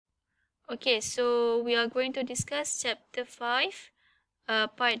Okay, so we are going to discuss chapter 5,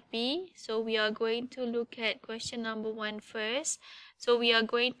 part B. So we are going to look at question number 1 first. So we are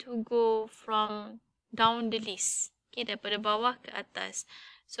going to go from down the list. Okay, daripada bawah ke atas.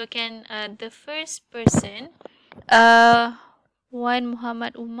 So can the first person, Wan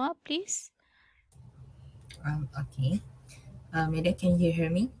Muhammad Umar, please? Okay. Meda, can you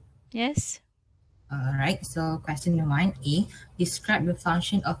hear me? Yes. Alright, so question 1A. Describe the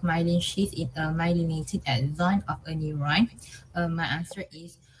function of myelin sheath in a myelinated axon of a neuron. My answer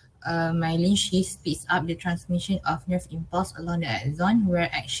is myelin sheath speeds up the transmission of nerve impulse along the axon,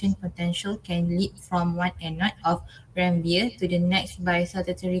 where action potential can leap from one end of Ranvier to the next by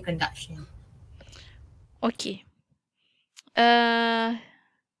saltatory conduction. Okay.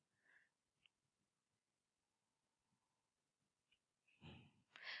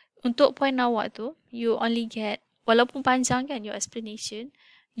 Untuk point awak tu, you only get, walaupun panjang kan your explanation,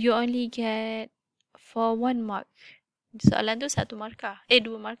 you only get for 1 mark. Soalan tu 1 markah. 2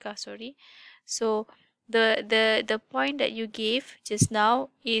 markah, sorry. So the point that you gave just now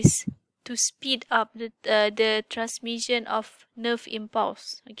is to speed up the transmission of nerve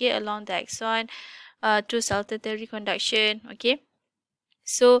impulse, okay, along the axon through saltatory conduction, okay.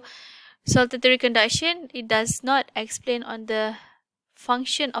 So saltatory conduction, it does not explain on the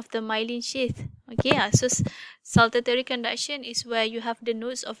function of the myelin sheath. Okay, so saltatory conduction is where you have the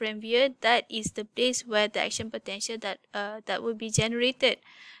nodes of Ranvier. That is the place where the action potential that will be generated.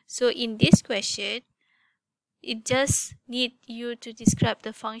 So in this question, it just need you to describe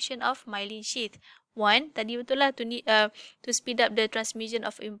the function of myelin sheath. One, tadi betul lah to speed up the transmission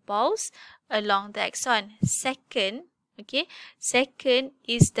of impulse along the axon. Second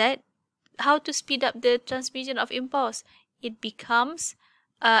is that how to speed up the transmission of impulse. It becomes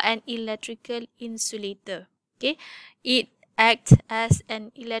an electrical insulator. Okay, it acts as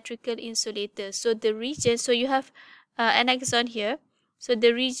an electrical insulator. So the region, so you have an axon here. So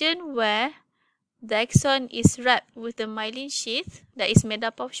the region where the axon is wrapped with the myelin sheath that is made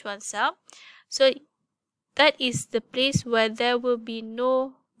up of Schwann cell. So that is the place where there will be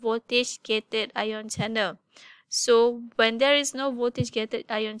no voltage gated ion channel. So when there is no voltage gated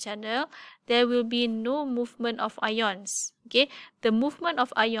ion channel, there will be no movement of ions. Okay, the movement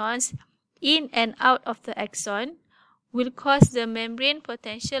of ions in and out of the axon will cause the membrane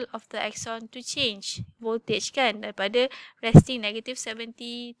potential of the axon to change voltage kan, daripada resting negative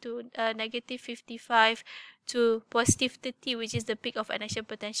 70 to negative 55 to positive 30, which is the peak of an action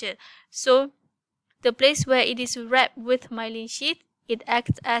potential. So the place where it is wrapped with myelin sheath, it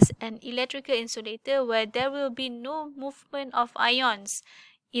acts as an electrical insulator where there will be no movement of ions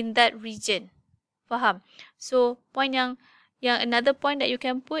in that region. Faham? So point yang another point that you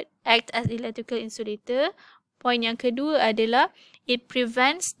can put, act as electrical insulator. Point yang kedua adalah it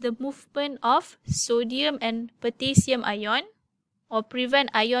prevents the movement of sodium and potassium ion, or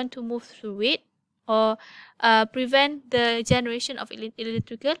prevent ion to move through it, or prevent the generation of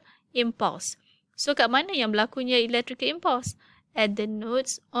electrical impulse. So kat mana yang berlakunya electrical impulse?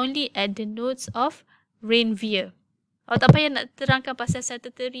 Only at the nodes of Ranvier. Awak tak payah nak terangkan pasal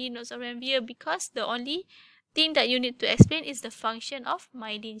saltatory nodes of Ranvier, because the only thing that you need to explain is the function of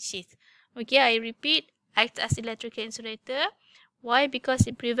myelin sheath. Okay, I repeat, act as electrical insulator. Why? Because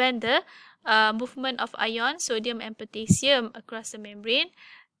it prevents the movement of ions, sodium and potassium across the membrane.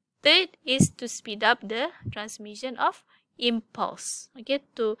 Third is to speed up the transmission of impulse. Okay,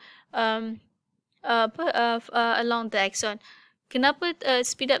 to along the axon. Kenapa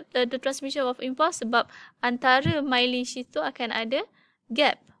speed up the transmission of impulse? Sebab antara myelin sheath tu akan ada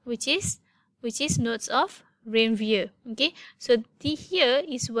gap, which is nodes of Ranvier. Okay, so here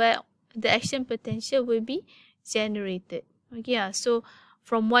is where the action potential will be generated. Okay, so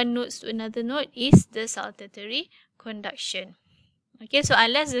from one node to another node is the saltatory conduction. Okay, so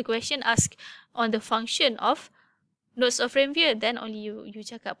unless the question asks on the function of nodes of Ranvier, then only you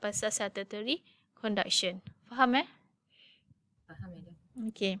cakap pasal saltatory conduction. Faham Faham, Meda.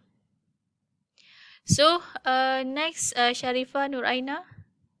 Okay. So next, Sharifah Nur Aina.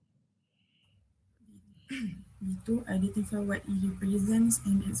 To identify what it represents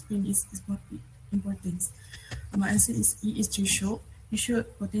and explain its importance. My answer is E is threshold. Threshold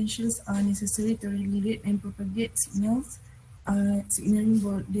potentials are necessary to regulate and propagate signals, signaling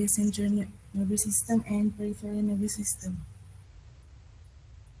both the central nervous system and peripheral nervous system.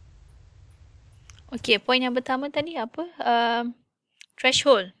 Okay, point yang pertama tadi apa?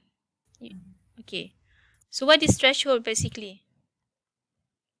 Threshold. Okay. So what is threshold basically?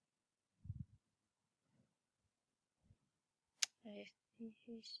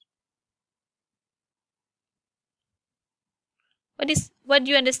 What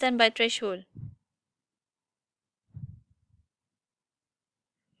do you understand by threshold?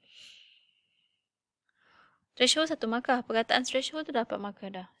 Threshold 1 markah. Perkataan threshold tu dapat markah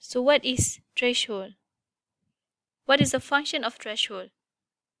dah. So what is threshold? What is the function of threshold?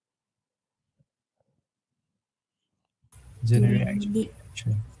 Generate action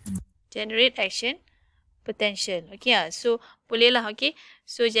potential. Generate action potential. Okay, so boleh lah. Okay,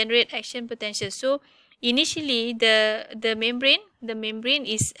 so generate action potential. So initially the membrane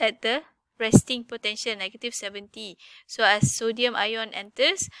is at the resting potential -70. So as sodium ion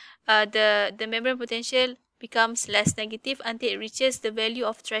enters, the membrane potential becomes less negative until it reaches the value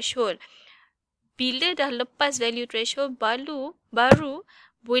of threshold. Bila dah lepas value threshold, baru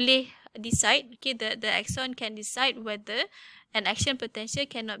boleh decide, okay, the axon can decide whether an action potential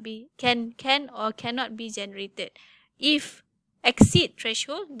can or cannot be generated. If exceed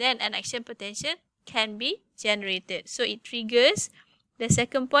threshold, then an action potential can be generated. So it triggers, the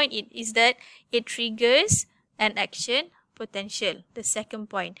second point is that it triggers an action potential. The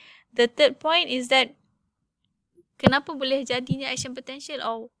second point. The third point is that kenapa boleh jadinya action potential,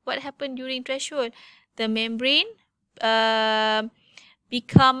 or what happened during threshold? The membrane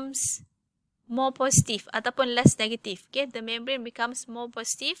becomes more positive ataupun less negative. Okay, the membrane becomes more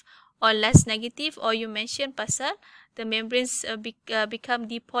positive or less negative, or you mention pasal the membranes become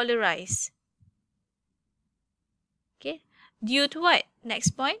depolarized. Okay, due to what?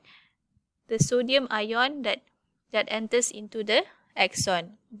 Next point, the sodium ion that enters into the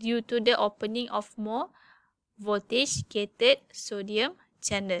axon due to the opening of more voltage gated sodium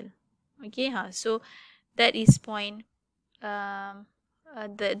channel. Okay, so that is point,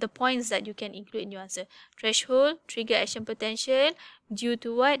 the points that you can include in your answer. Threshold, trigger action potential, due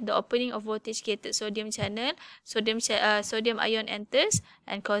to what? The opening of voltage gated sodium channel. Sodium ion enters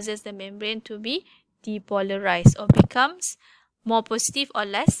and causes the membrane to be depolarized or becomes more positive or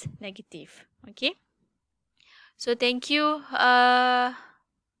less negative. Okay, so thank you.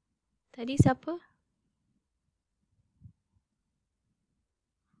 Tadi siapa?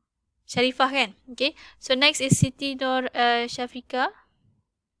 Sharifah kan? Okay. So next is Siti Nur Shafika.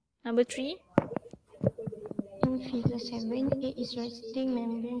 Number 3. In figure 7, A is resting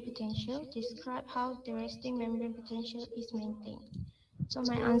membrane potential. Describe how the resting membrane potential is maintained. So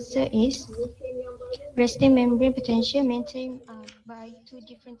my answer is resting membrane potential maintained by two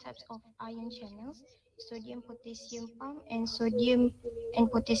different types of ion channels, sodium potassium pump and sodium and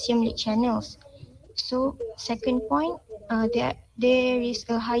potassium lead channels. So second point, there is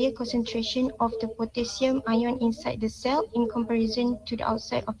a higher concentration of the potassium ion inside the cell in comparison to the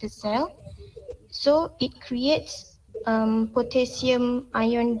outside of the cell. So it creates potassium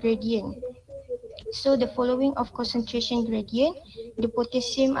ion gradient. So the following of concentration gradient, the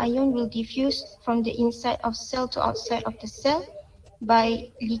potassium ion will diffuse from the inside of cell to outside of the cell by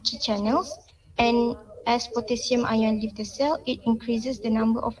leaky channels, and as potassium ion leave the cell, it increases the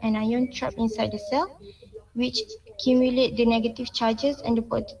number of anion trapped inside the cell, which accumulate the negative charges, and the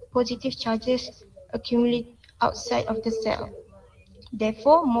positive charges accumulate outside of the cell.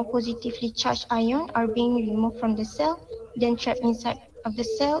 Therefore, more positively charged ions are being removed from the cell than trapped inside of the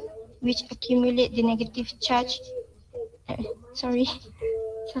cell, which accumulate the negative charge.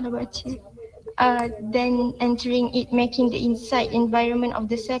 Salah baca. Then entering it, making the inside environment of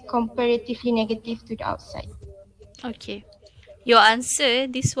the cell comparatively negative to the outside. Okay. Your answer,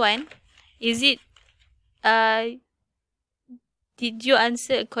 this one, is it, did you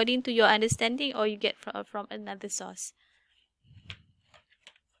answer according to your understanding or you get from another source?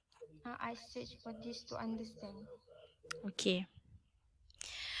 I search for this to understand. Okay.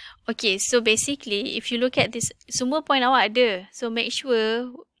 Okay, so basically, if you look at this, semua point awak ada. So make sure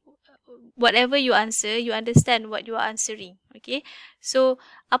whatever you answer, you understand what you are answering. Okay. So,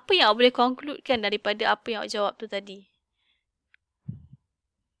 apa yang awak boleh concludekan daripada apa yang awak jawab tu tadi?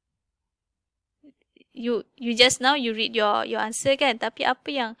 You just now you read your answer kan, tapi apa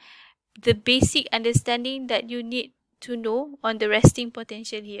yang the basic understanding that you need to know on the resting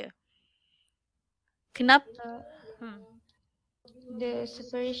potential here? Kenapa? The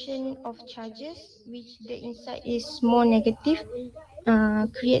separation of charges, which the inside is more negative,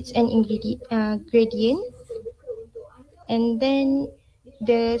 creates an gradient, and then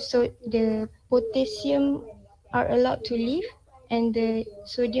the potassium are allowed to leave, and the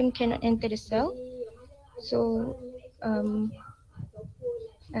sodium cannot enter the cell. So,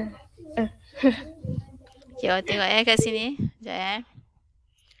 Okay, awak tengok kat sini. Sekejap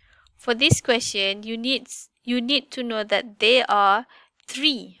For this question, you need to know that there are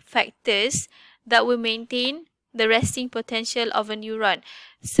 3 factors that will maintain the resting potential of a neuron.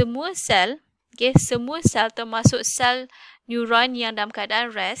 Semua sel Okay, semua sel termasuk sel neuron yang dalam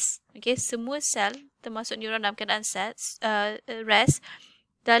keadaan rest. Okay, semua sel termasuk neuron dalam keadaan rest.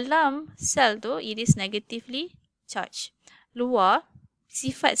 Dalam sel tu, it is negatively charged. Luar,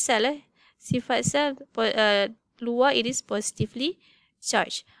 sifat sel luar, it is positively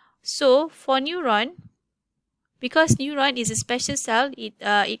charged. So, for neuron, because neuron is a special cell,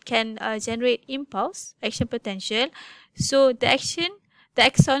 it can generate impulse, action potential. So the axon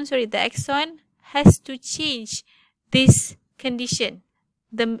has to change this condition,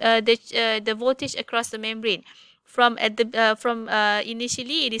 the voltage across the membrane. From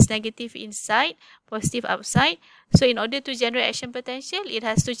initially it is negative inside, positive outside. So in order to generate action potential, it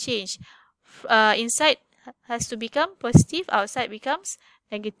has to change. Inside has to become positive, outside becomes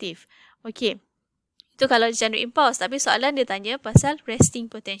negative. Okay. Itu kalau generate impulse. Tapi soalan dia tanya pasal resting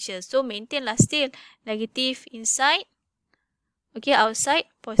potential. So maintain lah still negative inside, okay,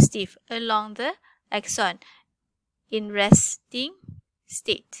 outside positive along the axon in resting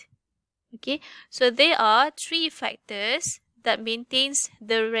state. Okay, so there are three factors that maintains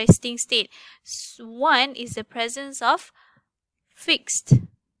the resting state. One is the presence of fixed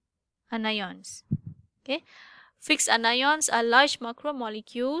anions. Okay. Fixed anions are large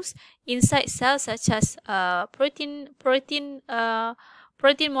macromolecules inside cells such as protein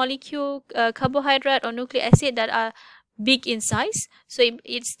molecule, carbohydrate or nucleic acid that are big in size. So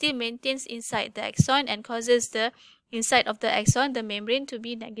it still maintains inside the axon and causes the inside of the axon, the membrane, to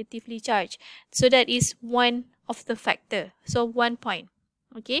be negatively charged. So that is one of the factor. So 1 point.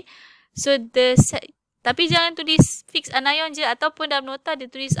 Okay. So tapi jangan tulis fixed anion je, ataupun dalam nota dia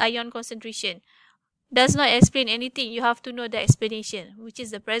tulis ion concentration. Does not explain anything. You have to know the explanation, which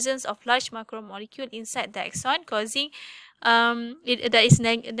is the presence of large macromolecule inside the axon causing that is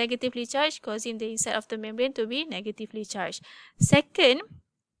negatively charged, causing the inside of the membrane to be negatively charged. Second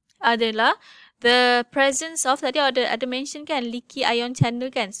adalah the presence of, tadi ada mention kan, leaky ion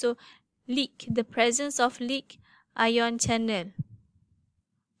channel kan. So the presence of leak ion channel.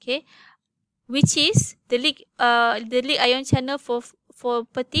 Okay, which is the leak ion channel for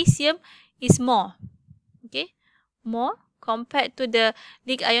potassium is more. Okay, more compared to the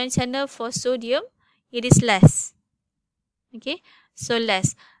leak ion channel for sodium, it is less. Okay, so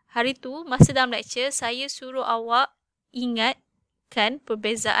less. Hari tu masa dalam lecture saya suruh awak ingatkan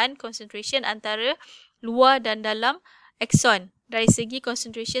perbezaan concentration antara luar dan dalam axon dari segi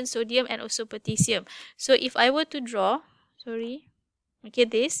concentration sodium and also potassium. So if I were to draw, okay,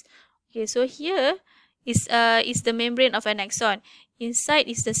 this. Okay, so here is the membrane of an axon.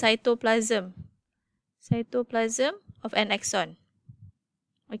 Inside is the cytoplasm of an axon.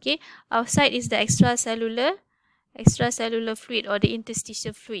 Okay, outside is the extracellular fluid or the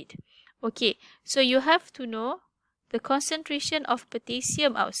interstitial fluid. Okay, so you have to know the concentration of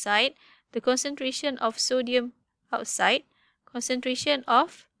potassium outside, the concentration of sodium outside, concentration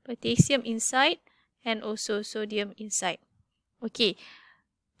of potassium inside, and also sodium inside. Okay,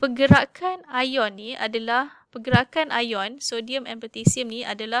 pergerakan ion sodium and potassium ni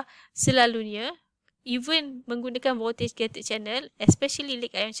adalah selalunya, even menggunakan voltage gated channel, especially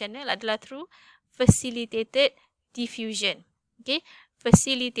leak ion channel, adalah through facilitated diffusion. Okay,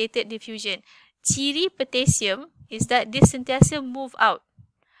 facilitated diffusion. Ciri potassium is that dia sentiasa move out.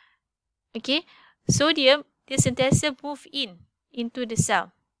 Okay, sodium dia sentiasa move into the cell.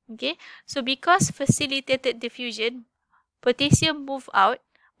 Okay, so because facilitated diffusion, potassium move out,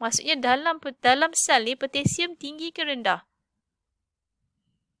 maksudnya dalam sel ni potassium tinggi ke rendah?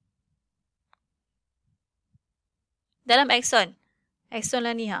 Dalam axon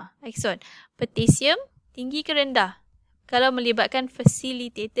lah ni axon. Potassium tinggi ke rendah kalau melibatkan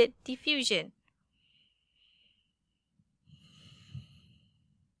facilitated diffusion?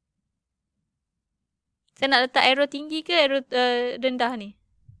 Saya nak letak arrow tinggi ke arrow rendah ni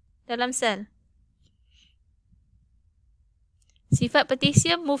dalam sel? Sifat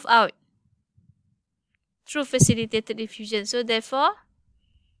potassium move out through facilitated diffusion. So therefore,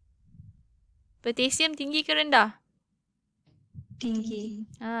 potassium tinggi ke rendah? Tinggi.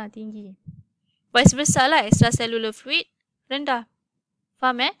 Tinggi. Vice versa lah, extracellular fluid rendah.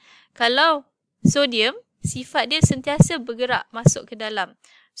 Faham Kalau sodium, sifat dia sentiasa bergerak masuk ke dalam.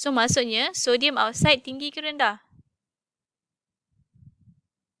 So maksudnya sodium outside tinggi ke rendah?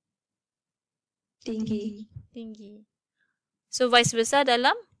 Tinggi. Tinggi. So vice versa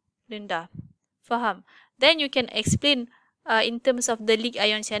dalam rendah. Faham? Then you can explain in terms of the leak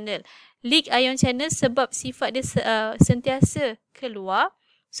ion channel. Leak ion channel sebab sifat dia sentiasa keluar.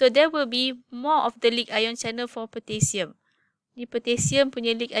 So there will be more of the leak ion channel for potassium. Di potassium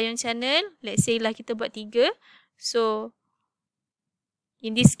punya leak ion channel, let's say lah kita buat 3. So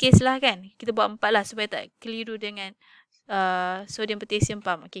In this case lah kan, kita buat 4 lah supaya tak keliru dengan sodium potassium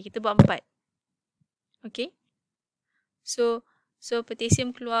pump. Okay, kita buat 4. Okay. So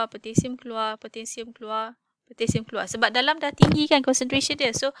potassium keluar, potassium keluar, potassium keluar, potassium keluar. Sebab dalam dah tinggi kan concentration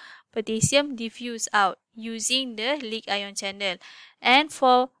dia. So potassium diffuse out using the leak ion channel. And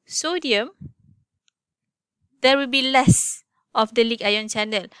for sodium, there will be less of the leak ion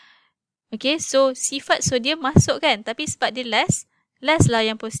channel. Okay, so sifat sodium masuk kan, tapi sebab dia less lah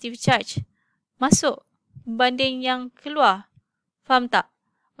yang positive charge masuk banding yang keluar. Faham tak?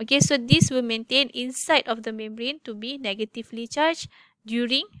 Okay, so this will maintain inside of the membrane to be negatively charged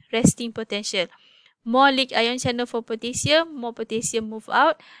during resting potential. More leak ion channel for potassium, more potassium move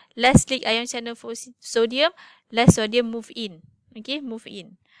out. Less leak ion channel for sodium, less sodium move in. Okay, move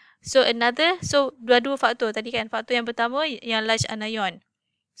in. So dua faktor tadi kan. Faktor yang pertama yang large anion.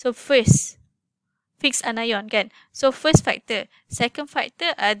 So first, fixed anion kan. So first factor. Second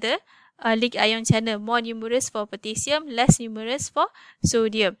factor ada leak ion channel. More numerous for potassium, less numerous for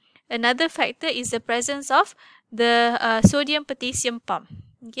sodium. Another factor is the presence of the sodium potassium pump.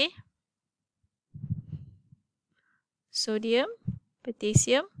 Okay. Sodium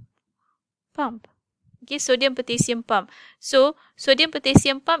potassium pump. Okay, sodium potassium pump. So sodium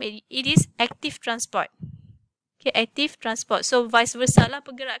potassium pump it is active transport. Okay, active transport. So vice versa lah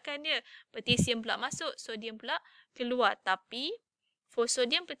pergerakan dia. Potassium pula masuk, sodium pula keluar. Tapi for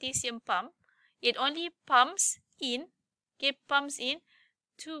sodium potassium pump, it only pumps in, okay, pumps in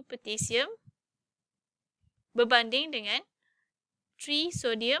 2 potassium berbanding dengan 3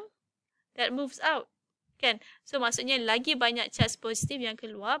 sodium that moves out. Kan? So maksudnya lagi banyak charge positif yang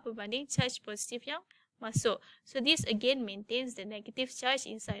keluar berbanding charge positif yang masuk. So this again maintains the negative charge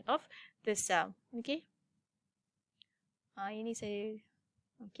inside of the cell. Okay. Ini saya.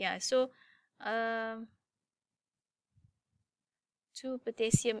 Okay. So 2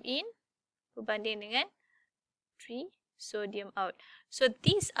 potassium in berbanding dengan 3 sodium out. So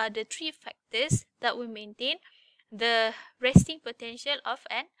these are the 3 factors that will maintain the resting potential of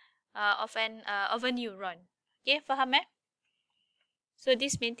a neuron. Okay, faham eh? So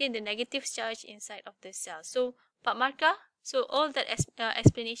this maintain the negative charge inside of the cell. So 4 markah. So all that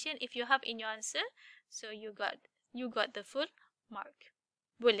explanation if you have in your answer, so you got the full mark.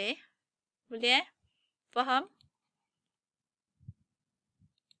 Boleh? Boleh eh? Faham?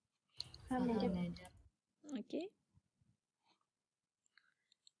 Okay.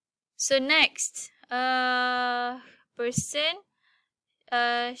 So next, person,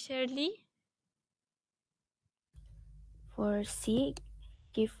 Shirley. For C,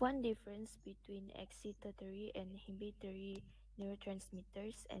 give one difference between excitatory and inhibitory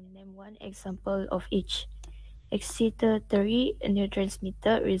neurotransmitters and name one example of each. Excitatory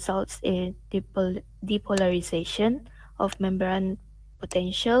neurotransmitter results in depolarization of membrane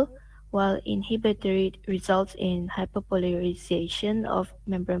potential, while inhibitory results in hyperpolarization of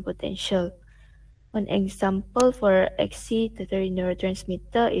membrane potential. One example for excitatory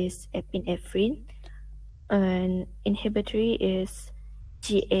neurotransmitter is epinephrine, and inhibitory is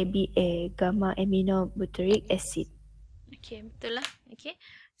GABA, gamma aminobutyric acid. Okay, betul lah. Okay,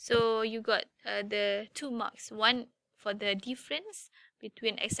 so you got the 2 marks. One for the difference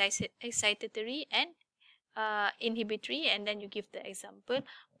between excitatory and inhibitory, and then you give the example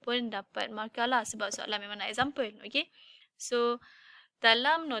pun dapat markah lah sebab soalan memang nak example. Okay, so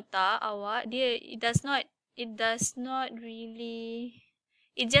dalam nota awak dia it does not really,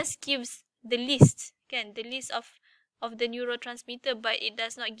 it just gives the list kan, the list of the neurotransmitter, but it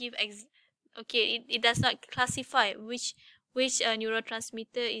does not give it does not classify which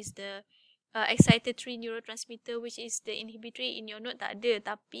neurotransmitter is the excitatory neurotransmitter, which is the inhibitory. In your note tak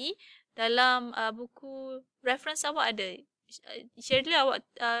ada, tapi dalam buku reference awak ada. Shirley, awak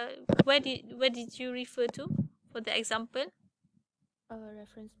where did you refer to for the example?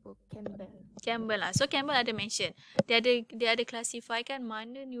 Reference book Campbell lah. So Campbell ada mention. Dia ada classify kan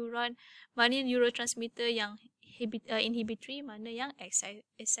mana neurotransmitter yang inhibitory, mana yang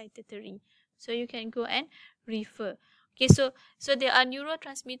excitatory. So you can go and refer. Okay, so there are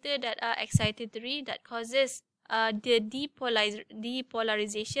neurotransmitter that are excitatory that causes the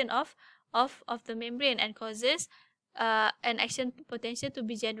depolarization of the membrane and causes an action potential to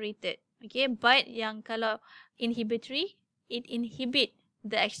be generated. Okay, but yang kalau inhibitory, it inhibit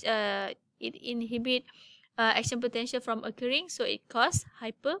action potential from occurring, so it cause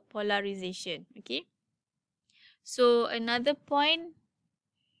hyperpolarization. Okay, so another point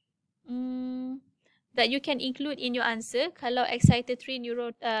that you can include in your answer, kalau excitatory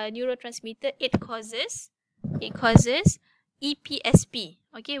neurotransmitter, it causes EPSP,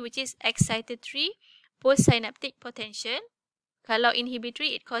 okay, which is excitatory postsynaptic potential. Kalau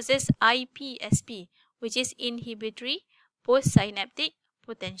inhibitory, it causes IPSP, which is inhibitory postsynaptic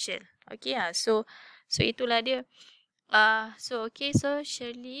potential. Okay, so itulah dia. So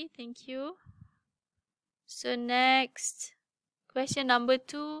Shirley, thank you. So next, question number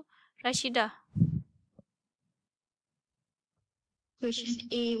 2, Rashida.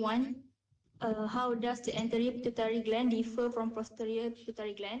 Question A1. How does the anterior pituitary gland differ from posterior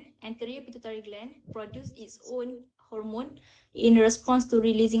pituitary gland? Anterior pituitary gland produces its own hormone in response to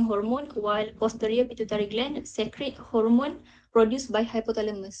releasing hormone, while posterior pituitary gland secrete hormone produced by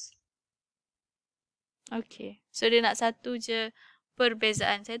hypothalamus. Okay, so dia nak satu je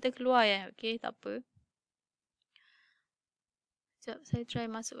perbezaan. Saya terkeluar ya. Okay, tak apa. Sekejap, saya try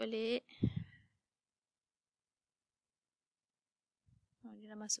masuk balik. Oh,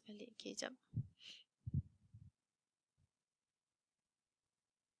 dia dah masuk balik. Okay, sekejap.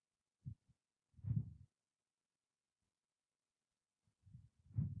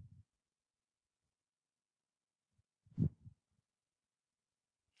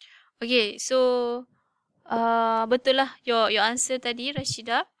 Okay, so betul lah your answer tadi,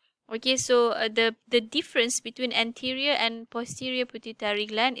 Rashida. Okay, so the difference between anterior and posterior pituitary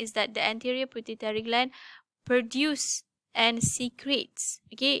gland is that the anterior pituitary gland produce and secretes,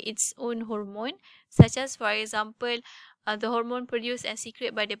 okay, its own hormone, such as, for example, the hormone produced and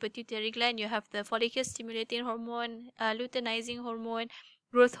secreted by the pituitary gland. You have the follicle stimulating hormone, luteinizing hormone,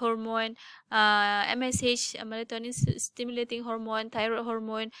 growth hormone, MSH, melatonin stimulating hormone, thyroid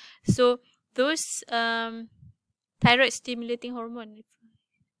hormone. So those thyroid stimulating hormone.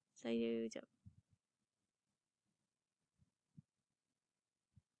 Saya sekejap.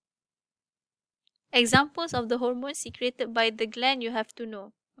 Examples of the hormones secreted by the gland you have to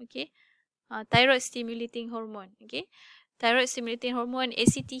know. Okay, thyroid stimulating hormone. Okay, thyroid stimulating hormone,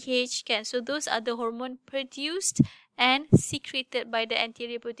 ACTH, can. So those are the hormone produced and secreted by the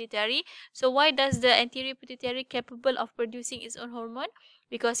anterior pituitary. So why does the anterior pituitary capable of producing its own hormone?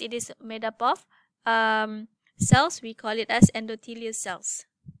 Because it is made up of cells. We call it as endothelial cells.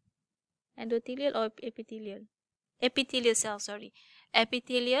 Endothelial or epithelial? Epithelial cell, sorry.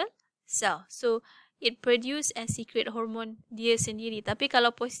 Epithelial cell. So it produce and secrete hormone dia sendiri. Tapi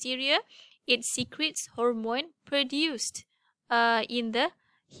kalau posterior, it secretes hormone produced in the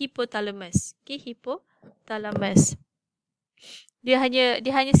hypothalamus. Okay, hypothalamus. Dia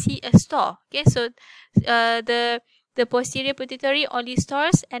hanya store. Okay, so the posterior pituitary only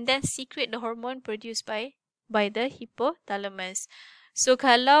stores and then secrete the hormone produced by the hypothalamus. So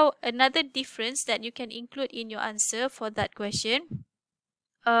kalau another difference that you can include in your answer for that question,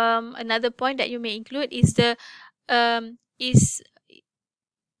 another point that you may include is the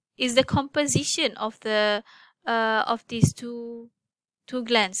composition of these two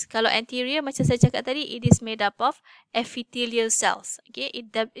glands. Kalau anterior, macam saya cakap tadi, it is made up of epithelial cells. Okay,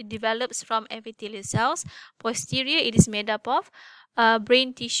 it develops from epithelial cells. Posterior, it is made up of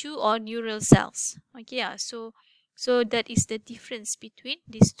brain tissue or neural cells. Okay, so that is the difference between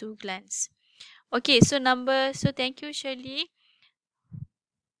these two glands. Okay, so thank you, Shirley.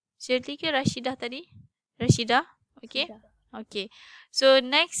 Shirley ke Rashidah tadi? Rashidah? Okay. Rashidah. Okay. So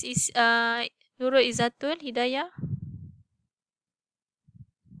next is Nurul Izzatul Hidayah.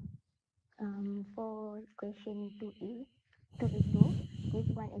 For question 2E, give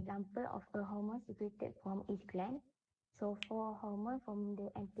one example of a hormone secreted from each gland. So for hormone from the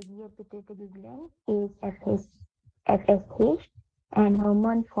anterior pituitary gland is FSH, and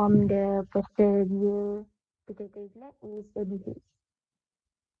hormone from the posterior pituitary gland is ADH.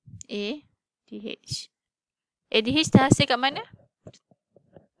 ADH. ADH terhasil kat mana?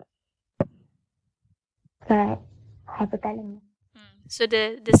 Kat hypothalamus. So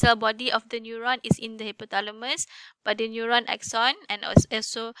the cell body of the neuron is in the hypothalamus, but the neuron axon and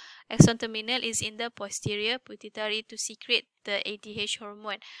also axon terminal is in the posterior pituitary to secrete the ADH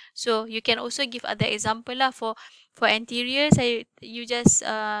hormone. So you can also give other example lah for anterior.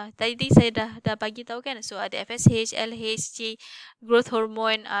 Tadi saya dah bagi tahu kan. So ada FSH, LH, growth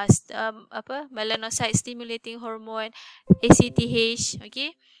hormone, melanocyte stimulating hormone, ACTH,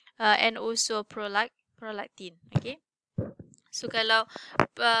 okay, and also prolactin, okay. So kalau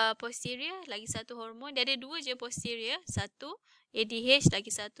posterior, lagi satu hormon. Dia ada dua je posterior. Satu ADH,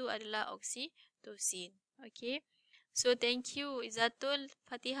 lagi satu adalah oxytocin. Okay. So thank you Izzatul.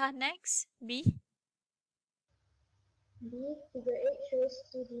 Fatihah next. B. Figure 8 shows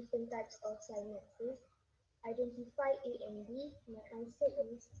two different types of synapses. Identify A and B. My answer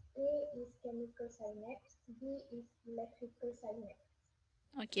is A is chemical synapse, B is electrical synapse.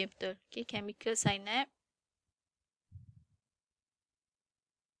 Okay, betul. Okay, chemical synapse.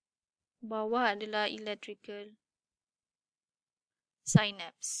 Bawah adalah electrical.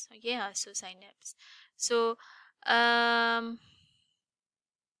 synapse. Okay, so synapse. So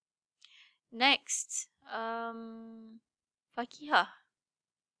next, Fakihah,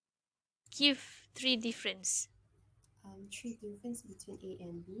 give 3 difference. 3 difference between A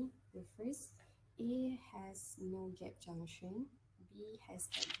and B. The first, A has no gap junction, B has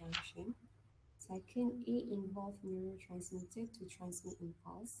gap junction. Second, A involves neurotransmitter to transmit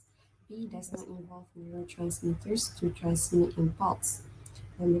impulse. B does not involve neurotransmitters to transmit impulse.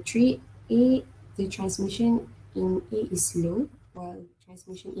 Number 3, A, the transmission in A is slow, while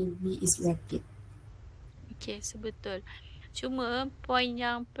transmission in B is rapid. Okay, so betul. Cuma point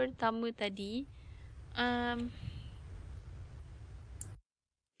yang pertama tadi,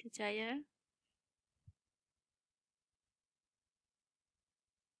 kejap ya.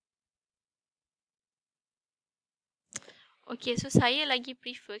 Okay, so saya lagi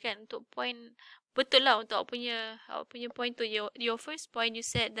prefer kan untuk point, betul lah untuk awak punya point tu. Your first point, you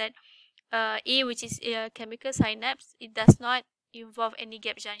said that A, which is chemical synapse, it does not involve any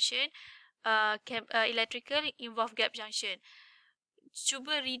gap junction. Electrical involve gap junction.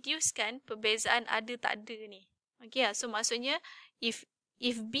 Cuba reducekan perbezaan ada tak ada ni. Okay, so maksudnya if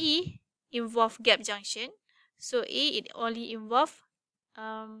B involve gap junction, so A it only involve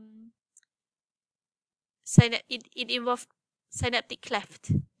it involve synaptic cleft.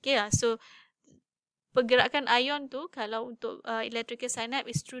 Okay, so pergerakan ion tu kalau untuk electrical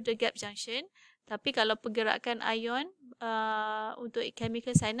synapse is through the gap junction, tapi kalau pergerakan ion untuk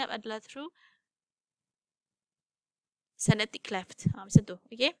chemical synapse adalah through synaptic cleft. Macam tu.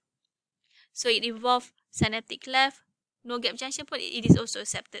 Okay, so it involve synaptic cleft, no gap junction pun it is also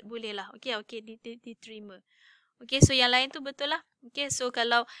accepted. Boleh lah. Okay, diterima. Okay, so yang lain tu betul lah. Okay, so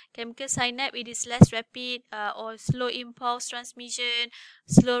kalau chemical synapse it is less rapid or slow impulse transmission,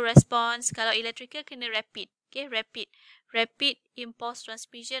 slow response. Kalau electrical kena rapid. Okay, rapid impulse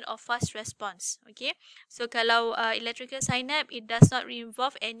transmission or fast response. Okay, so kalau electrical synapse it does not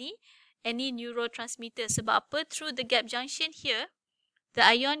involve any neurotransmitter. Sebab apa? Through the gap junction here, the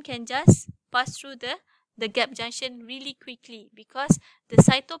ion can just pass through the gap junction really quickly because the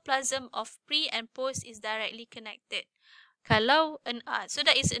cytoplasm of pre and post is directly connected. Kalau so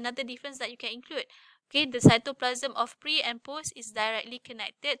that is another difference that you can include. Okay, the cytoplasm of pre and post is directly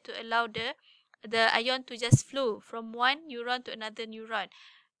connected to allow the ion to just flow from one neuron to another neuron.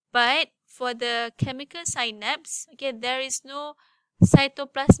 But for the chemical synapse, okay, there is no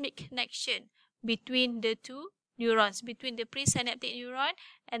cytoplasmic connection between the two neurons, between the presynaptic neuron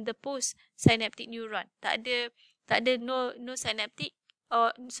and the postsynaptic neuron. Tak ada no synaptic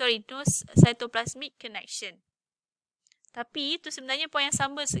no cytoplasmic connection. Tapi itu sebenarnya point yang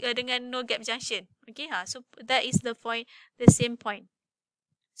sama dengan no gap junction. Okay, so that is the point, the same point.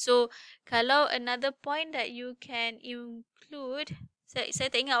 So kalau another point that you can include, saya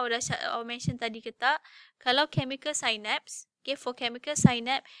tak ingat awak mention tadi ke tak, kalau chemical synapse, okay, for chemical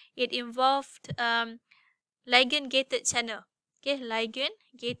synapse it involved ligand gated channel. Okay, ligand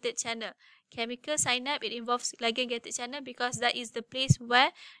gated channel. Chemical synapse it involves ligand gated channel because that is the place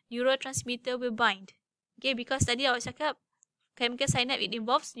where neurotransmitter will bind. Okay, because tadi awak cakap chemical synapse it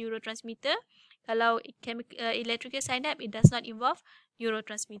involves neurotransmitter. Kalau electrical synapse it does not involve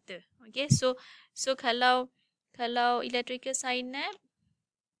neurotransmitter. Okay, so kalau electrical synapse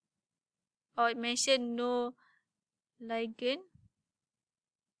or mention no ligand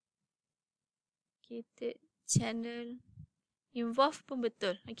gated channel involve pun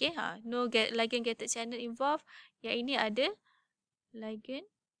betul. Okay, no ligand gated channel involve. Yang ini ada ligand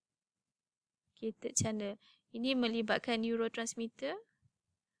gated channel. Ini melibatkan neurotransmitter.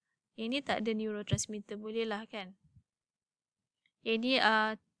 Yang ini tak ada neurotransmitter. Boleh lah kan. Yang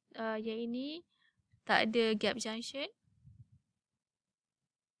ini tak ada gap junction.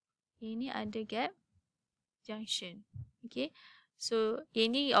 Yang ini ada gap junction. Okay, so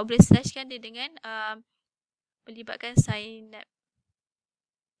yang ini awak boleh slashkan dia dengan melibatkan synaptic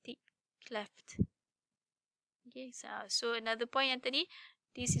cleft. Okay, so another point yang tadi,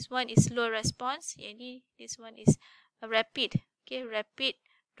 this is one is slow response. Yang ini, this one is a rapid. Okay, rapid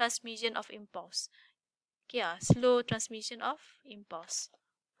transmission of impulse. Okay, slow transmission of impulse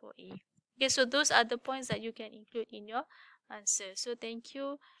for A. Okay, so those are the points that you can include in your answer. So thank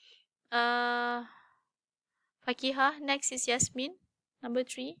you, Fakihah. Next is Yasmin, number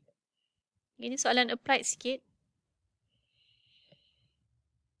 3. Ini soalan applied sikit.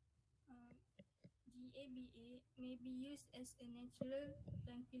 GABA may be used as a natural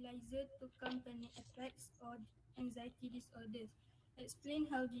tranquilizer to calm panic attacks or anxiety disorders. Explain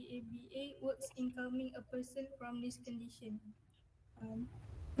how GABA works in calming a person from this condition.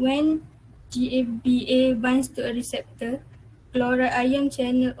 When GABA binds to a receptor, chloride ion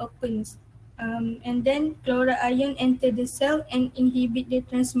channel opens. And then chloride ion enter the cell and inhibit the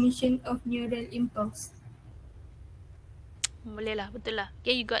transmission of neural impulse. Boleh lah, betul lah.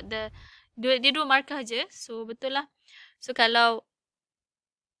 Okay, you got the dia dua markah je. So betul lah. So kalau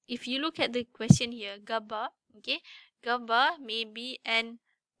if you look at the question here, GABA, okay, GABA maybe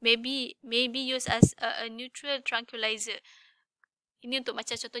used as a neutral tranquilizer. Ini untuk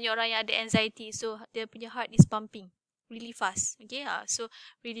macam contohnya orang yang ada anxiety, so dia punya heart is pumping really fast, okay, so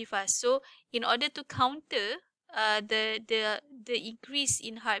really fast. So in order to counter the increase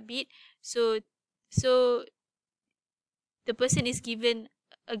in heartbeat, so the person is given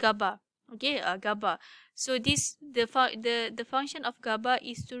a GABA, okay, a GABA. So this the function of GABA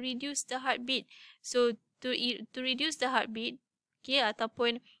is to reduce the heartbeat. So to reduce the heartbeat, okay,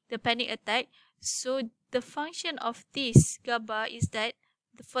 ataupun the panic attack. So the function of this GABA is that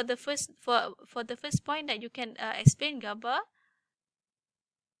for the first point that you can explain GABA,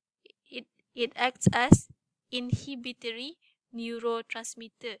 it acts as inhibitory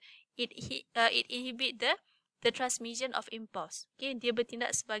neurotransmitter. It inhibit the transmission of impulse. Okay, dia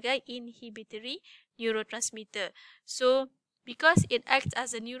bertindak sebagai inhibitory neurotransmitter. So because it acts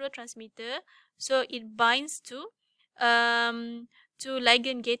as a neurotransmitter, so it binds to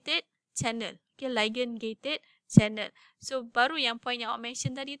ligand-gated channel. Okay, ligand-gated channel. So baru yang point yang awak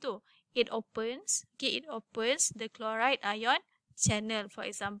mention tadi tu, it opens the chloride ion channel, for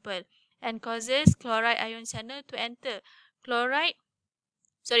example, and causes chloride ion channel to enter. Chloride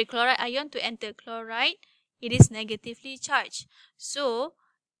ion to enter. Chloride, it is negatively charged. So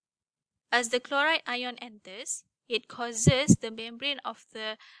as the chloride ion enters, it causes the membrane of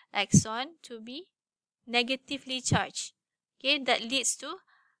the axon to be negatively charged. Okay, that leads to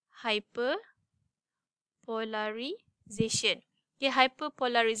hyperpolarization. Okay,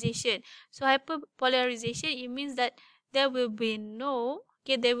 hyperpolarization. So hyperpolarization, it means that there will be no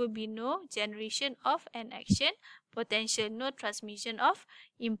generation of an action potential, no transmission of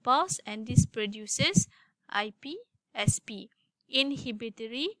impulse, and this produces IPSP,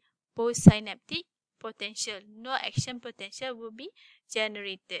 inhibitory postsynaptic potential. No action potential will be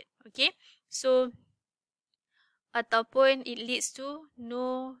generated. Okay, so ataupun it leads to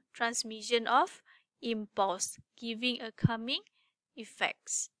no transmission of impulse, giving a calming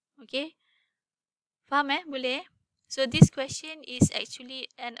effects. Okay, faham boleh? So this question is actually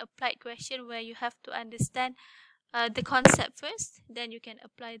an applied question where you have to understand the concept first, then you can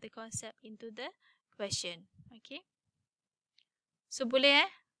apply the concept into the question. Okay, so boleh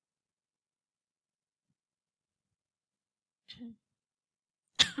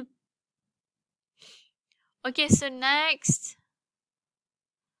Okay, so next,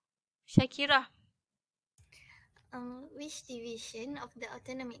 Shakira. Which division of the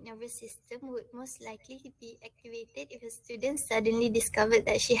autonomic nervous system would most likely be activated if a student suddenly discovered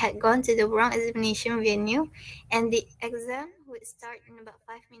that she had gone to the wrong examination venue and the exam would start in about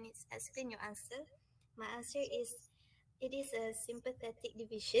 5 minutes? Explain your answer. My answer is, it is a sympathetic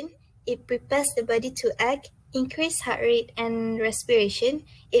division. It prepares the body to act, increase heart rate and respiration.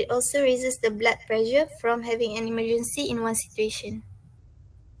 It also raises the blood pressure from having an emergency in one situation.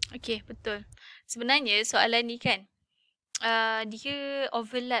 Okay, betul. Sebenarnya soalan ni kan, dia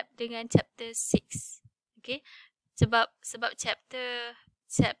overlap dengan chapter 6. Okay, sebab chapter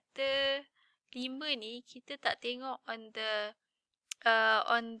 5 ni kita tak tengok on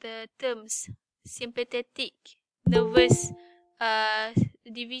the terms sympathetic nervous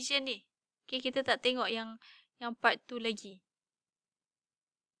division ni. Okay, kita tak tengok yang part tu lagi.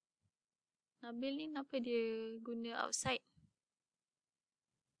 Nabil ni kenapa dia guna outside?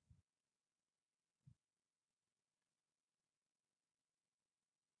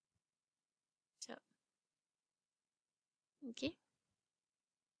 Okay.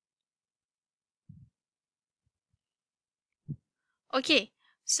 Okay.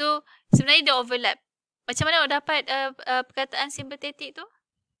 So, sebenarnya dia overlap. Macam mana awak dapat perkataan sympathetic tu?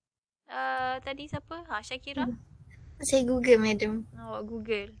 Tadi siapa? Shakira? Saya Google, madam. Awak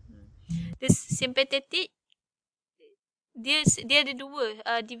Google. This sympathetic, dia ada dua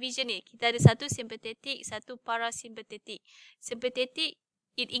division ni. Kita ada satu sympathetic, satu parasympathetic. Sympathetic,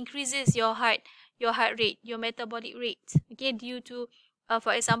 it increases your heart rate, your metabolic rate. Okay, due to,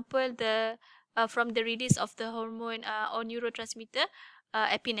 for example, from the release of the hormone or neurotransmitter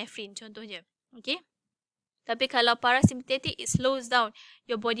epinephrine contohnya. Okay. Tapi kalau parasympathetic, it slows down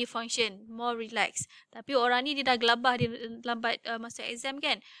your body function, more relaxed. Tapi orang ni dia dah gelabah, dia lambat masuk exam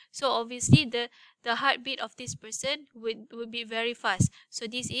kan. So obviously the heartbeat of this person would be very fast. So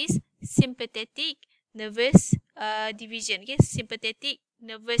this is sympathetic nervous division. Okay, sympathetic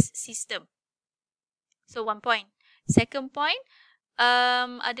nervous system. So 1 point. Second point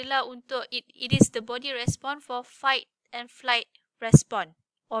adalah untuk it is the body response for fight and flight response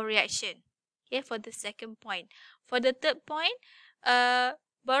or reaction. Okay, for the second point. For the third point,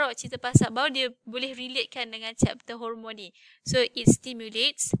 baru cerita pasal, baru dia boleh relatekan dengan chapter hormon ni. So it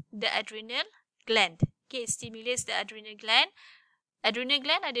stimulates the adrenal gland. Okay, it stimulates the adrenal gland. Adrenal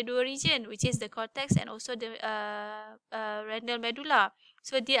gland ada dua region, which is the cortex and also the renal medulla.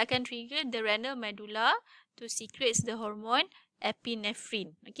 So dia akan trigger the renal medulla to secrete the hormone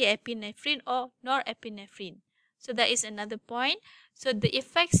epinephrine. Okay, epinephrine or norepinephrine. So that is another point. So the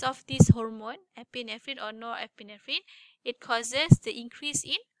effects of this hormone, epinephrine or norepinephrine, it causes the increase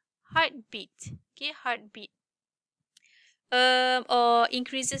in heartbeat. Okay, heartbeat. Or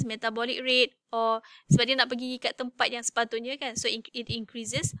increases metabolic rate, or sebab dia nak pergi kat tempat yang sepatutnya kan, so it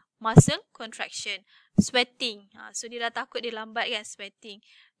increases muscle contraction, sweating, so dia dah takut dia lambat kan, sweating,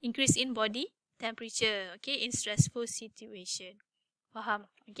 increase in body temperature, okay, in stressful situation. Faham?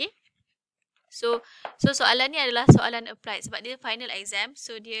 Okay, so soalan ni adalah soalan applied sebab dia final exam,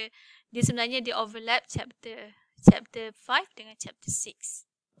 so dia sebenarnya dia overlap chapter 5 dengan chapter 6.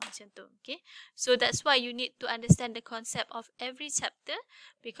 Macam tu, okay. So that's why you need to understand the concept of every chapter,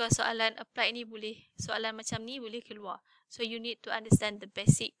 because soalan applied ni boleh, soalan macam ni boleh keluar. So you need to understand the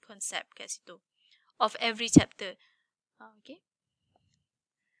basic concept kat situ of every chapter. Okay.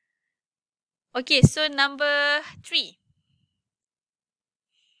 Okay, so number 3.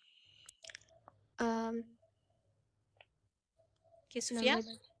 Okay, Sufia.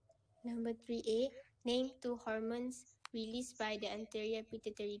 Number 3A, name 2 hormones released by the anterior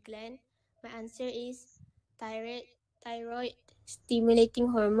pituitary gland. My answer is thyroid stimulating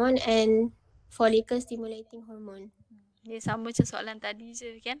hormone and follicle stimulating hormone. Dia sama macam soalan tadi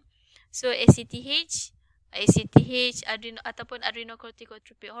je kan. So ACTH ataupun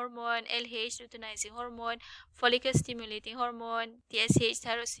adrenocorticotropic hormone, LH luteinizing hormone, follicle stimulating hormone, TSH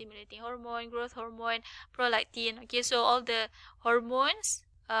thyroid stimulating hormone, growth hormone, prolactin. Okay, so all the hormones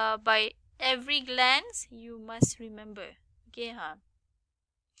by every glands you must remember. Okay,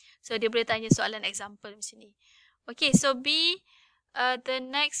 so dia boleh tanya soalan example macam ni. Okay, so B, the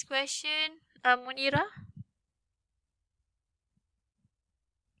next question, Munira.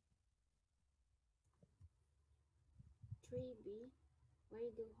 3B, why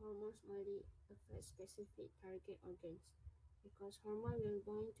do hormones only affect specific target organs? Because hormone will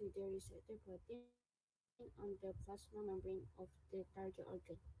bind to the receptor protein on the plasma membrane of the target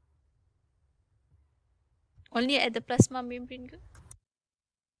organ. Only at the plasma membrane ke?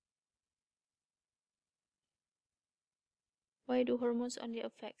 Why do hormones only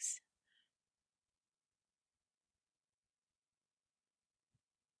affects?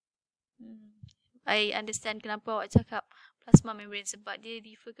 I understand kenapa awak cakap plasma membrane, sebab dia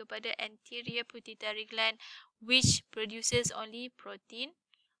refer kepada anterior pituitary gland which produces only protein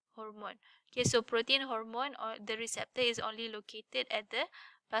hormone. Okay, so protein hormone or the receptor is only located at the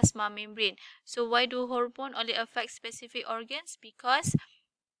plasma membrane. So why do hormone only affect specific organs? Because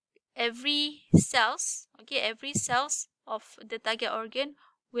every cells of the target organ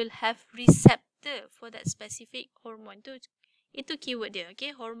will have receptor for that specific hormone. Itu keyword dia.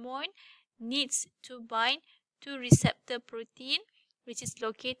 Okay, hormone needs to bind to receptor protein which is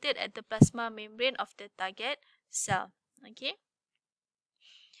located at the plasma membrane of the target cell. Okay.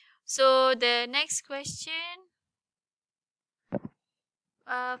 So the next question,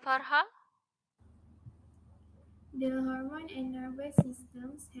 Farha. The hormone and nervous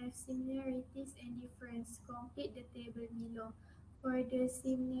systems have similarities and difference. Complete the table below. For the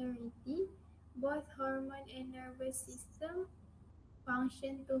similarity, both hormone and nervous system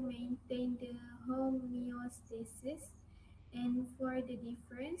function to maintain the homeostasis, and for the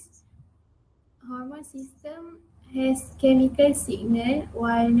difference, hormone system has chemical signal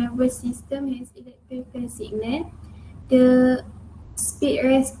while nervous system has electrical signal. The speed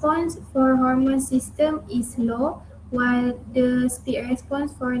response for hormone system is low while the speed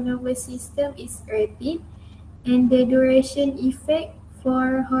response for nervous system is rapid, and the duration effect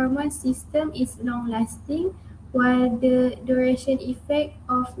for hormone system is long lasting while the duration effect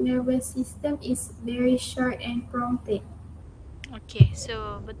of nervous system is very short and prompted. Okay,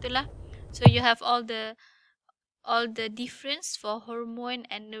 so betul lah. So you have all the difference for hormone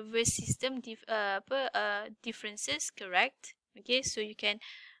and nervous system differences, correct? Okay, so you can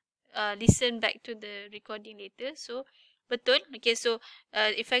listen back to the recording later. So betul. Okay, so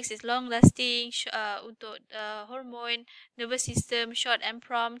effects is long lasting untuk hormone, nervous system short and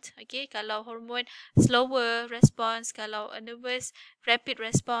prompt. Okay, kalau hormone slower response, kalau nervous rapid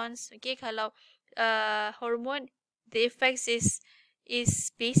response. Okay, kalau hormone the effects is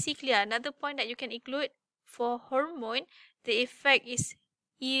basically another point that you can include for hormone, the effect is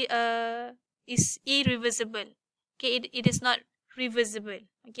irreversible. Okay, it is not reversible.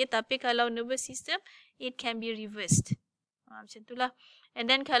 Okay, tapi kalau nervous system, it can be reversed. Macam itulah. And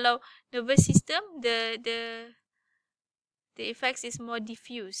then kalau nervous system, the effects is more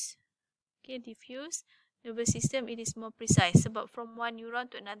diffuse. Okay, diffuse nervous system, it is more precise sebab from one neuron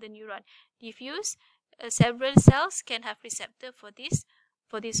to another neuron. Diffuse, several cells can have receptor for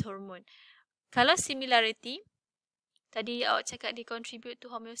this hormone. Kalau similarity, tadi awak cakap dia contribute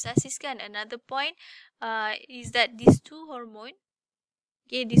to homeostasis kan. Another point is that these two hormone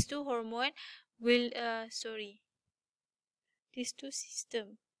will these two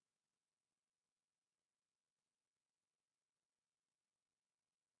system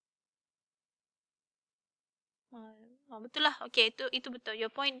betul lah. Okay, itu betul.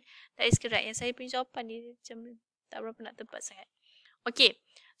 Your point, that is correct. Yang saya punya jawapan ni macam tak berapa nak tepat sangat. Okay,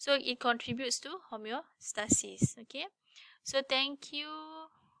 so it contributes to homeostasis. Okay, so thank you.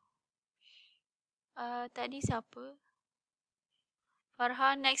 Tadi siapa?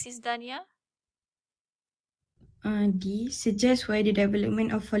 Farhan. Next is Dania. D suggests why the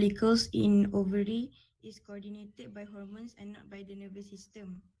development of follicles in ovary is coordinated by hormones and not by the nervous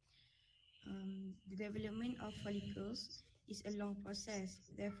system. The development of follicles is a long process,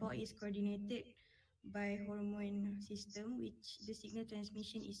 therefore is coordinated by hormone system, which the signal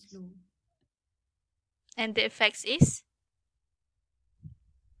transmission is slow. And the effects is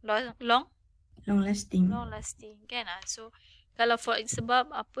long lasting kan. So kalau sebab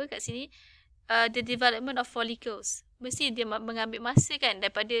apa kat sini, the development of follicles mesti dia mengambil masa kan,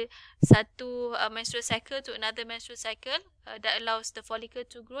 daripada satu menstrual cycle to another menstrual cycle that allows the follicle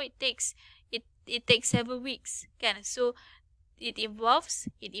to grow. It takes several weeks kan. So it involves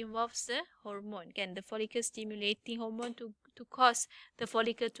the hormone kan, the follicle stimulating hormone to cause the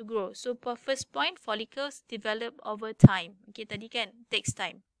follicle to grow. So for first point, follicles develop over time. Okay, tadi kan takes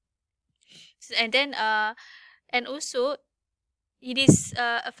time. And then and also it is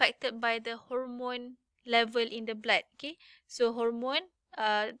affected by the hormone level in the blood. Okay, so hormone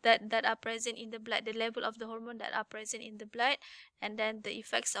that are present in the blood, the level of the hormone that are present in the blood, and then the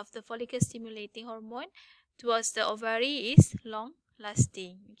effects of the follicle stimulating hormone towards the ovary is long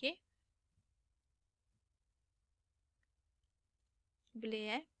lasting. Okay,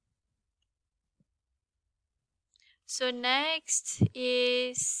 boleh So next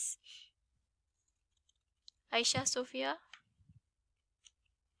is Aisyah Sophia.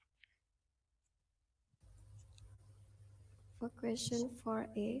 For question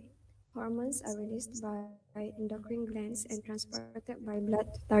 4A, hormones are released by endocrine glands and transported by blood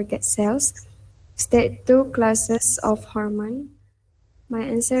to target cells. State two classes of hormone. My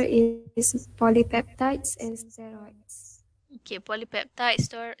answer is polypeptides and steroids. Okay, polypeptides,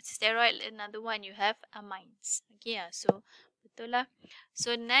 steroid, another one you have amines. Okay, so betul lah.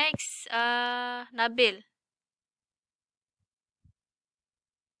 So next, Nabil.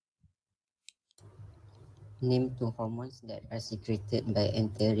 Name two hormones that are secreted by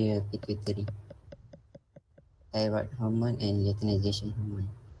anterior pituitary. Thyroid hormone and luteinization hormone.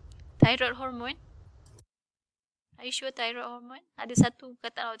 Thyroid hormone? Are you sure thyroid hormone? Ada satu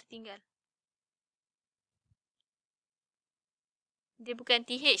kata awak tertinggal. Dia bukan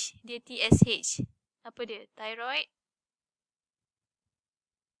TH, dia TSH. Apa dia? Thyroid?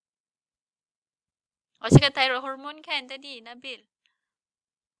 Awak cakap thyroid hormone kan tadi, Nabil?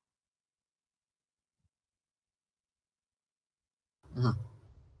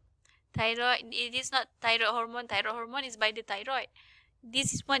 Thyroid, it is not thyroid hormone. Thyroid hormone is by the thyroid.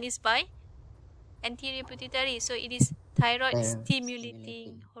 This one is by anterior pituitary. So it is thyroid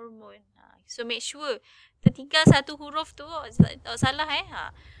stimulating hormone. So make sure tertinggal satu huruf tu, tak salah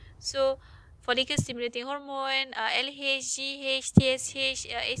So follicle stimulating hormone, LH, GH, TSH,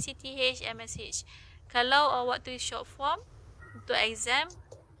 ACTH, MSH. Kalau awak tulis short form untuk exam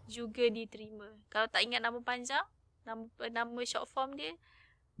juga diterima. Kalau tak ingat nama panjang, nama short form dia,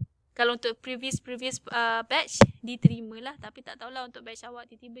 kalau untuk previous batch diterima lah, tapi tak tahulah untuk batch awak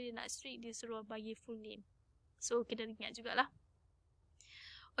tiba-tiba dia nak strict, dia suruh bagi full name. So kena ingat jugalah.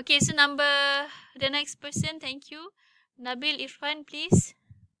 Okay, so the next person, thank you. Nabil Irfan, please.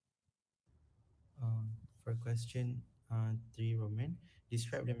 For question 3, Roman,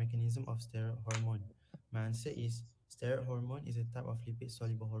 describe the mechanism of steroid hormone. My answer is steroid hormone is a type of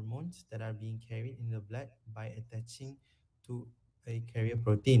lipid-soluble hormones that are being carried in the blood by attaching to a carrier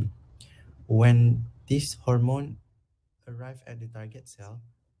protein. When this hormone arrive at the target cell,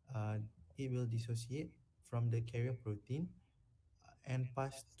 it will dissociate from the carrier protein and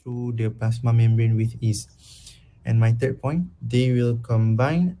pass through the plasma membrane with ease. And my third point, they will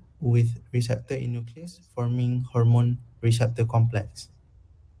combine with receptor in nucleus forming hormone receptor complex.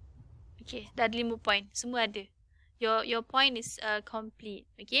 Okay, dah ada 5 point. Semua ada. Your point is complete.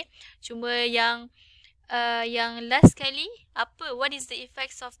 Okay. Cuma yang last kali apa? What is the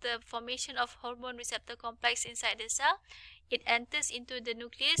effects of the formation of hormone receptor complex inside the cell? It enters into the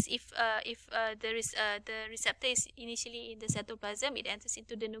nucleus if the receptor is initially in the cytoplasm. It enters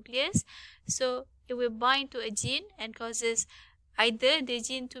into the nucleus, so it will bind to a gene and causes either the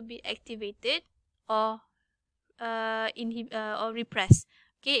gene to be activated or or repressed.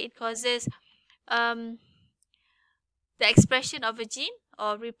 Okay, it causes the expression of a gene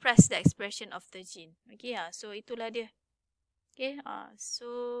or repress the expression of the gene. Okay, so itulah dia. Okay,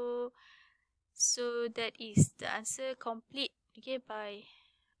 so that is the answer complete. Okay, by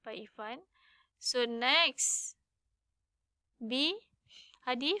Ifan. So next, B,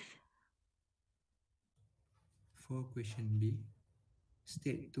 Hadif. For question B,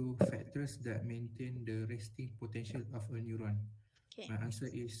 state 2 factors that maintain the resting potential of a neuron. Okay. My answer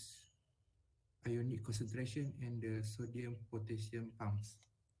is ionic concentration and the sodium potassium pumps.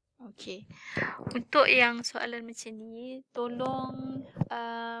 Okay. Untuk yang soalan macam ni, tolong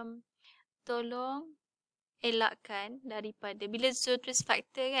elakkan daripada bila stress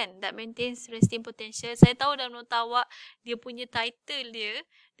factor kan that maintains resting potential. Saya tahu dalam nota awak dia punya title dia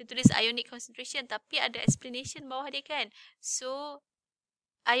tulis ionic concentration tapi ada explanation bawah dia kan. So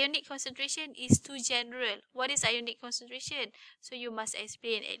ionic concentration is too general. What is ionic concentration? So you must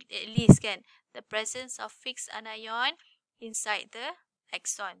explain at least kan the presence of fixed anion inside the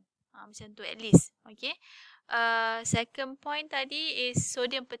axon. Macam tu at least. Okay. Second point tadi is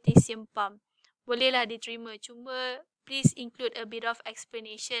sodium potassium pump. Bolehlah diterima. Cuma please include a bit of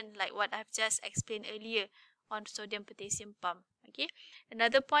explanation like what I've just explained earlier on sodium potassium pump. Okay.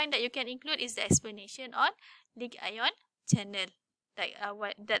 Another point that you can include is the explanation on leak ion channel. Like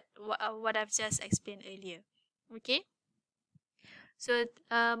what I've just explained earlier. Okay. So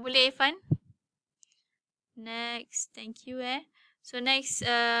boleh Irfan? Next. Thank you So next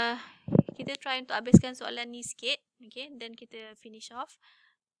kita try untuk habiskan soalan ni sikit. Okay. Then kita finish off.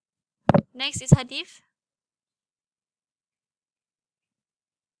 Next is Hadif.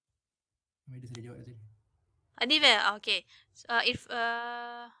 Dia sudah jawab tadi. Hadif okay.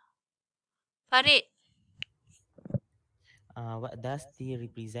 Farid. What does T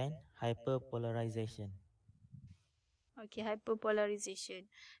represent? Hyperpolarization. Okay, hyperpolarization.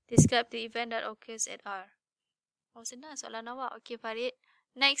 Describe the event that occurs at R. Oh, senang soalan awak. Okay, Farid.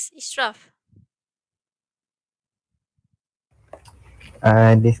 Next, Ishraf.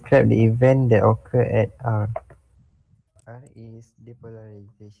 Describe the event that occur at R. R is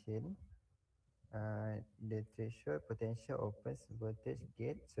depolarization. The threshold potential opens voltage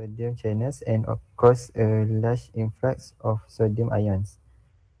gate sodium channels and cause a large influx of sodium ions.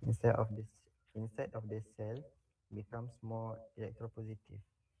 Inside of the cell becomes more electropositive.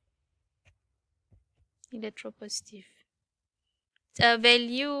 Electropositive.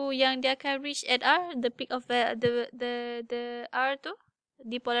 Value yang dia akan reach at R, the peak of the R tu,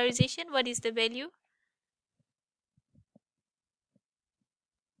 depolarization, what is the value?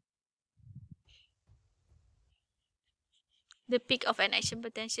 The peak of an action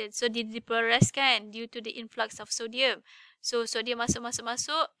potential. So dia depolarize kan due to the influx of sodium. So sodium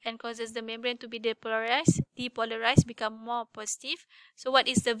masuk and causes the membrane to be depolarized, become more positive. So what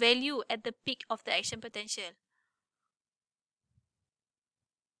is the value at the peak of the action potential?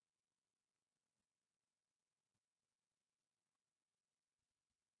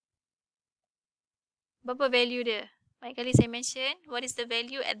 Berapa value dia? Banyak kali saya mention, what is the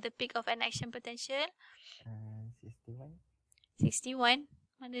value at the peak of an action potential? 61. 61?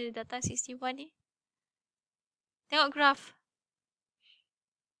 Mana dia datang 61 ni? Tengok graf.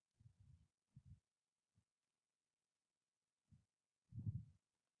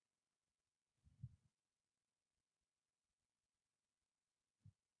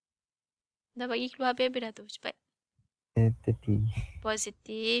 Dah bagi keluar habis-habis dah tu. Cepat. 30.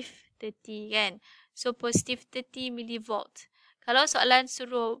 Positif 30 kan. So positif 30 millivolt. Kalau soalan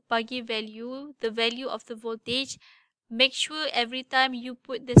suruh bagi value, the value of the voltage, make sure every time you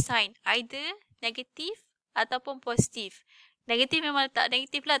put the sign either negatif ataupun positif. Negatif memang letak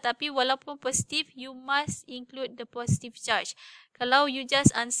negatif lah, tapi walaupun positif, you must include the positive charge. Kalau you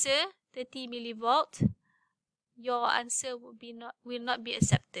just answer 30 millivolt, your answer will not be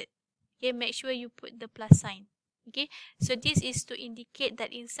accepted. Okay, make sure you put the plus sign. Okay, so this is to indicate that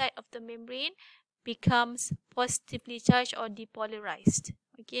inside of the membrane becomes positively charged or depolarized.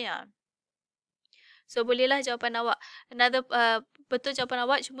 Okay, So bolehlah jawapan awak. Another betul jawapan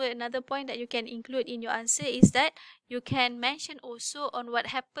awak, cuma another point that you can include in your answer is that you can mention also on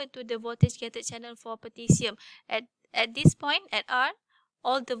what happened to the voltage gated channel for potassium. At this point, at R,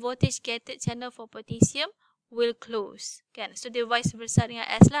 all the voltage gated channel for potassium will close. Kan? So the vice versa dengan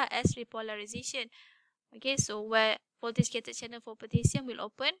S lah, S repolarization. Okay, so where voltage gated channel for potassium will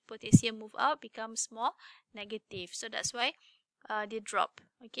open, potassium move out, becomes more negative. So that's why they drop.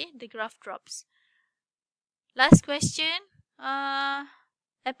 Okay, the graph drops. Last question,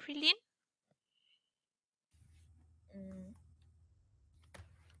 Aprilline.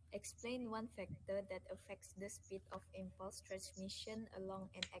 Explain one factor that affects the speed of impulse transmission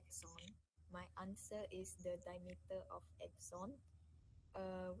along an axon. My answer is the diameter of axon.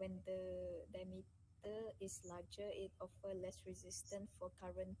 When the diameter is larger, it offers less resistance for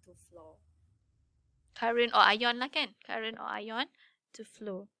current to flow. Current or ion lah kan? Current or ion to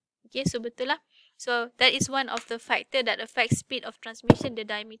flow. Okay, so betul lah. So that is one of the factor that affects speed of transmission, the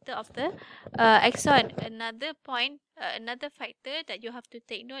diameter of the axon. Another point, another factor that you have to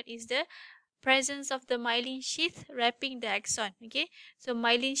take note is the presence of the myelin sheath wrapping the axon. Okay, so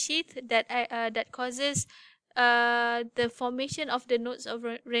myelin sheath that causes the formation of the nodes of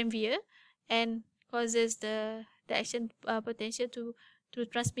Ranvier and causes the action potential to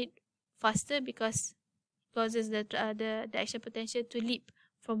transmit faster, because causes the action potential to leap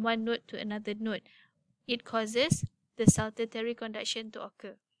from one node to another node. It causes the saltatory conduction to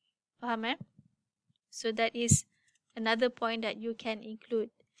occur. Faham eh? So that is another point that you can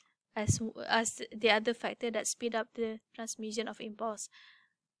include as the other factor that speed up the transmission of impulse.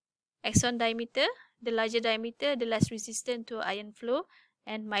 Axon diameter, the larger diameter, the less resistant to ion flow,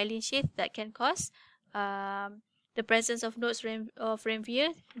 and myelin sheath that can cause the presence of nodes of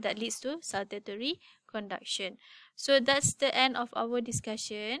Ranvier that leads to saltatory conduction. So that's the end of our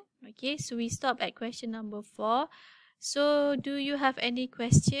discussion. Okay, so we stop at question number 4. So do you have any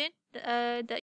question that